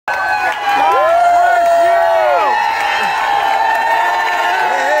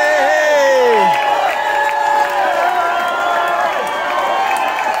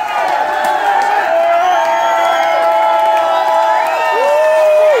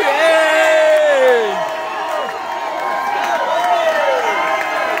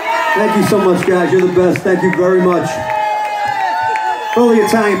Thank you so much, guys. You're the best. Thank you very much. For all the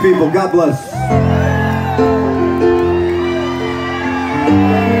Italian people, God bless.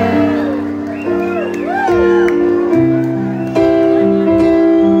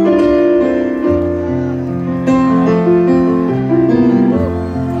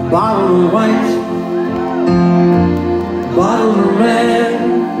 Bottle of white, bottle of red,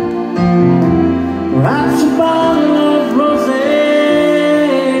 perhaps a bottle of rosé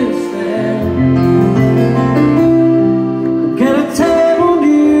instead. Get a table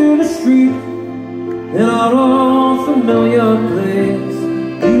near the street in our old familiar place,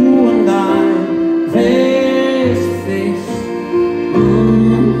 you and I, face to face.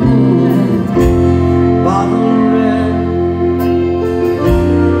 Bottle of red,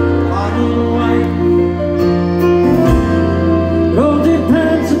 bottle of white, it all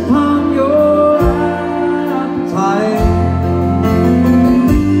depends upon your appetite.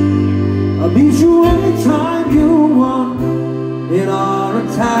 I'll meet you anytime you want in our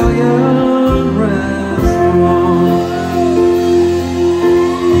Italian restaurant.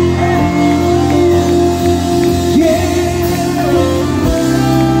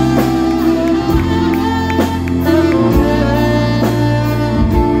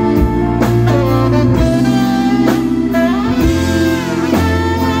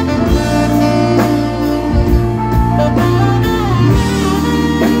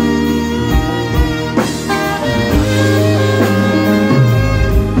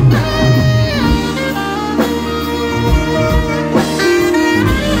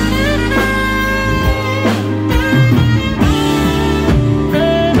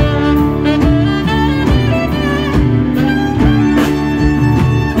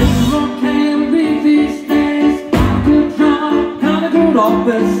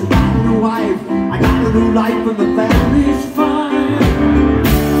 Office, I got a new wife, I got a new life, and the family's fine.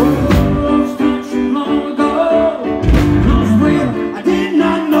 Well, the road's touched long ago, and I was real, I did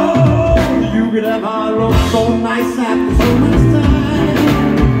not know you could have our road so nice after so much time.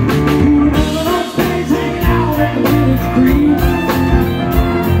 You remember those days hanging out at the village green?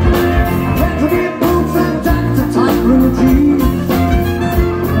 Had to get boots and jackets and tight blue jeans.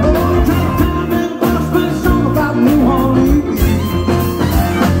 Oh, just time and bus, but a song about New Orleans.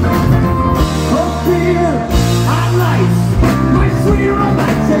 Hot lights, my sweet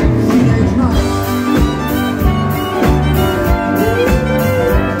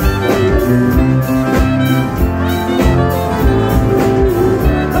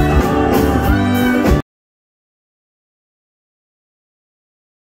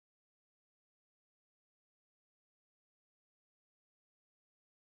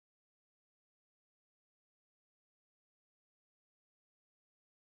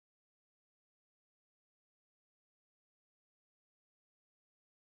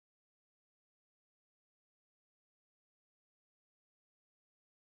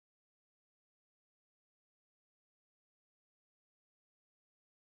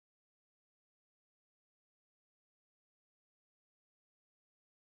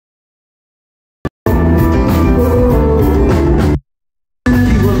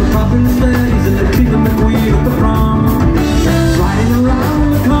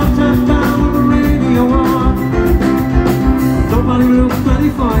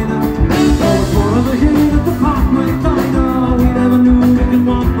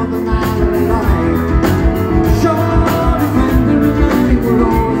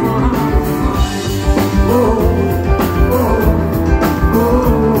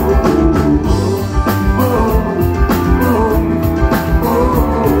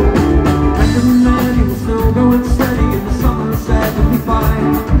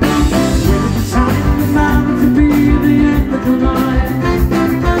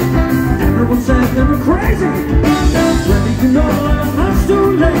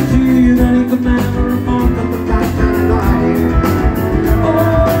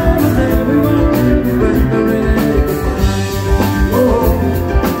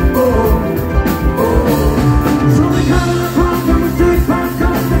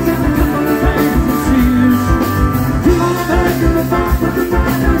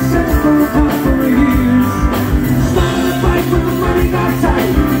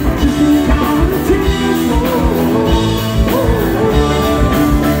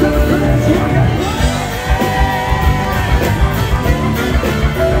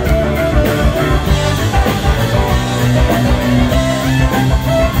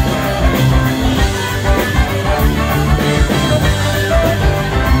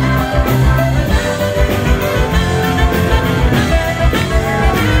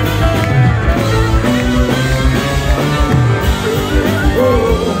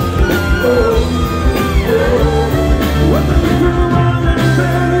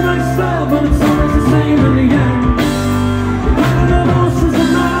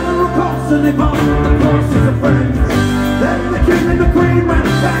they bought the closest of friends. Then the king and the queen went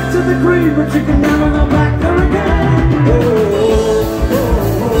back to the queen, but you can never go back there again. Oh,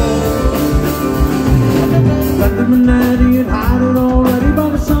 oh, oh. Let them in Eddie and hide it already by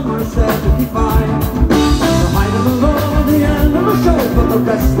the summer of 75. The height of the road, the end of the show, but the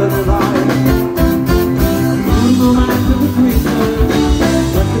rest of the life. Move back to the Christmas.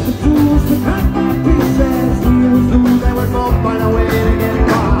 Look at the tools to cut my pieces. He was loose, they would both find a way to get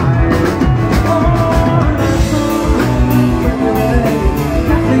by. Oh, that's alright.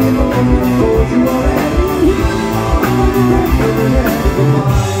 Nothing more than told you already.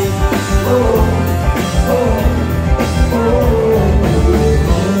 Goodbye. Oh, oh, oh, oh,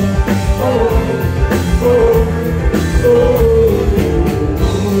 oh, oh, oh.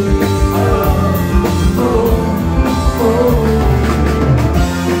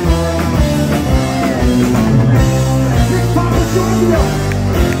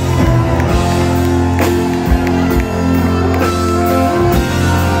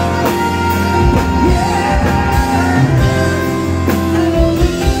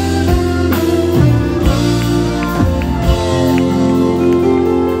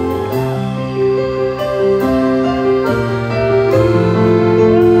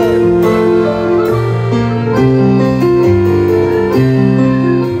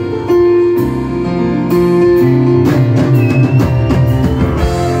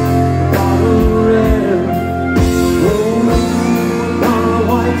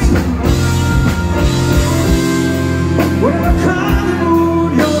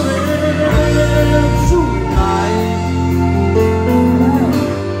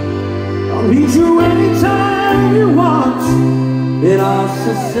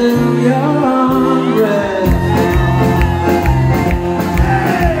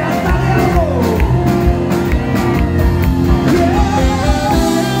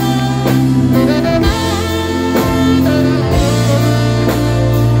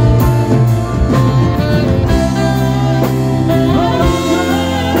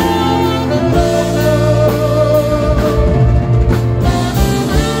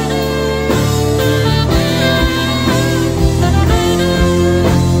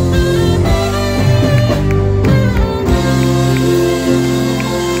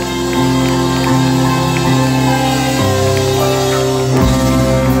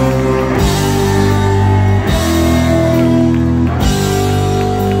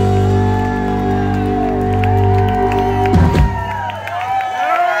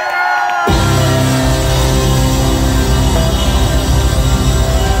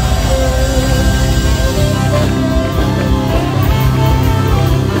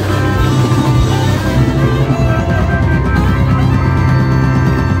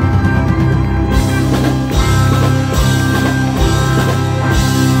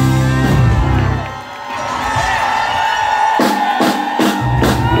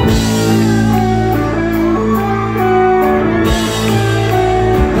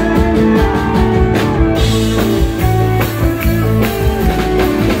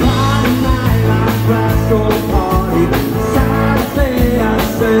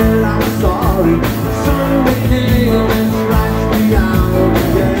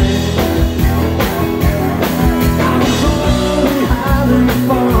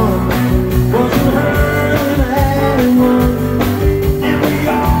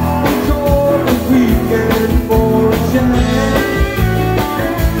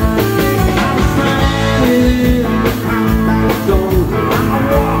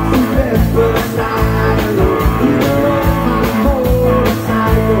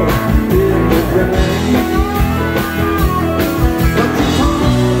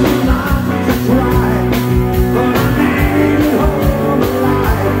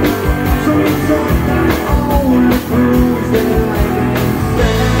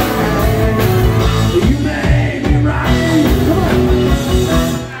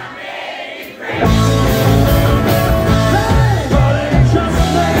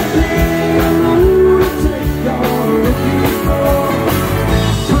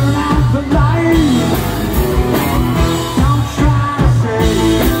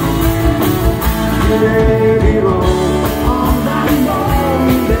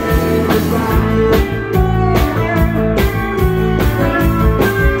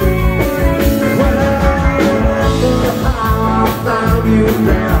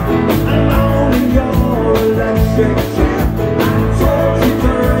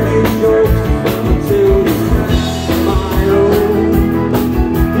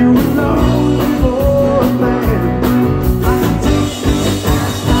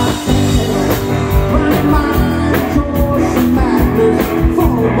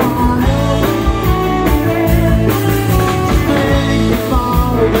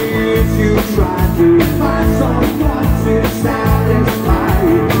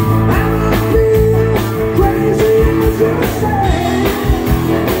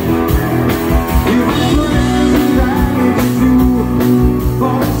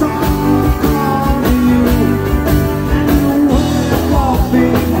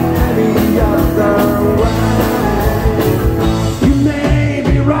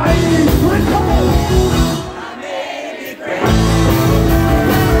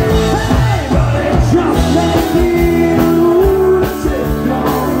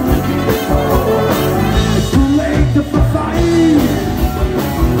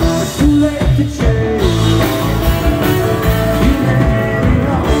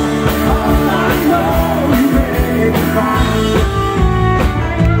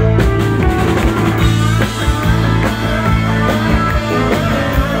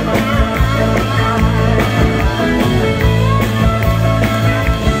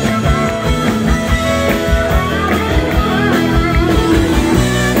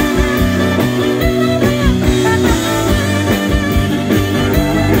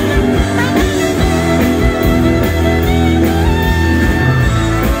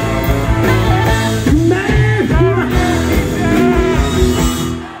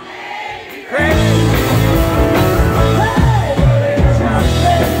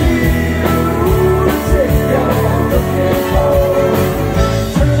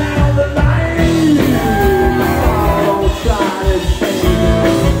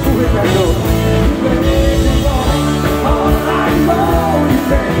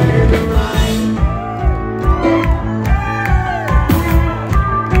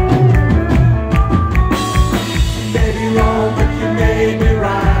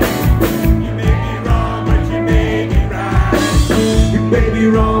 may be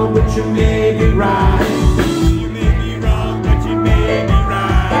wrong, but you may be right.